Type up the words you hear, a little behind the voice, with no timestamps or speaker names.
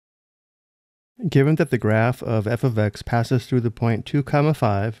Given that the graph of f of x passes through the point 2,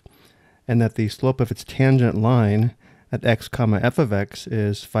 5, and that the slope of its tangent line at x, f of x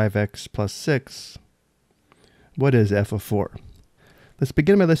is 5x plus 6, what is f of 4? Let's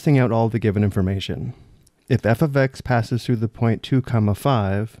begin by listing out all the given information. If f of x passes through the point 2,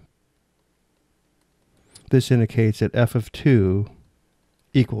 5, this indicates that f of 2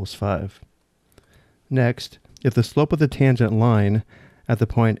 equals 5. Next, if the slope of the tangent line at the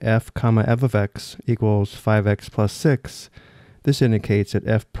point f, f of x equals 5x plus 6, this indicates that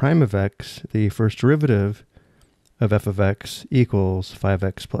f prime of x, the first derivative of f of x, equals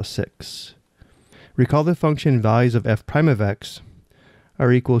 5x plus 6. Recall the function values of f prime of x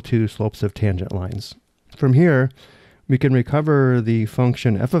are equal to slopes of tangent lines. From here, we can recover the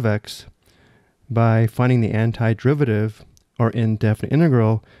function f of x by finding the antiderivative or indefinite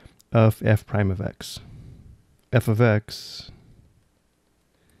integral of f prime of x. F of x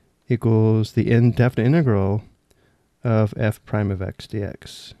equals the indefinite integral of f prime of x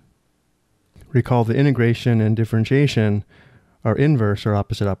dx. Recall the integration and differentiation are inverse or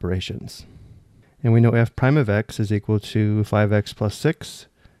opposite operations. And we know f prime of x is equal to 5x plus 6,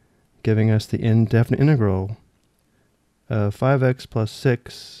 giving us the indefinite integral of 5x plus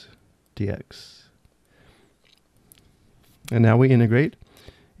 6 dx. And now we integrate.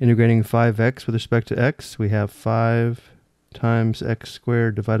 Integrating 5x with respect to x, we have 5 times x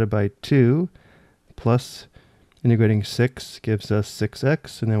squared divided by 2, plus integrating 6 gives us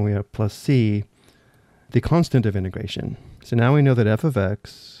 6x, and then we have plus c, the constant of integration. So now we know that f of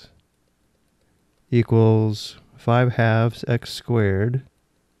x equals 5 halves x squared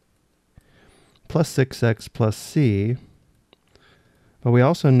plus 6x plus c, but we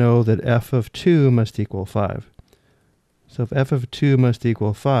also know that f of 2 must equal 5. So if f of 2 must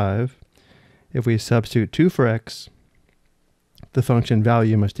equal 5, if we substitute 2 for x, the function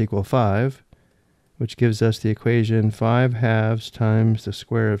value must equal 5, which gives us the equation 5 halves times the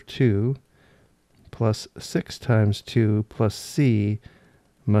square of 2 plus 6 times 2 plus c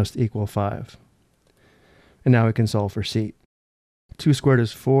must equal 5. And now we can solve for c. 2 squared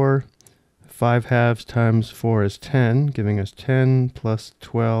is 4. 5 halves times 4 is 10, giving us 10 plus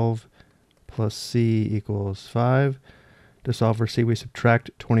 12 plus c equals 5. To solve for c, we subtract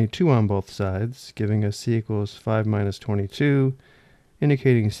 22 on both sides, giving us c equals 5 minus 22,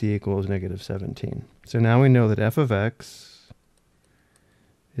 indicating c equals negative 17. So now we know that f of x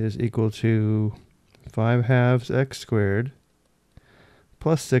is equal to 5 halves x squared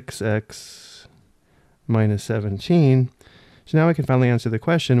plus 6x minus 17. So now we can finally answer the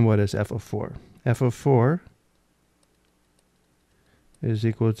question, what is f of 4? F of 4 is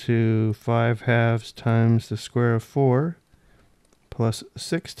equal to 5 halves times the square of 4 plus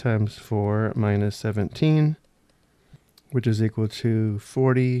 6 times 4 minus 17, which is equal to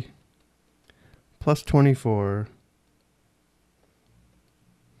 40 plus 24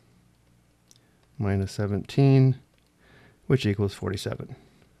 minus 17, which equals 47.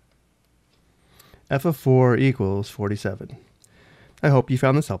 F of 4 equals 47. I hope you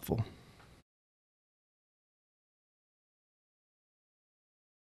found this helpful.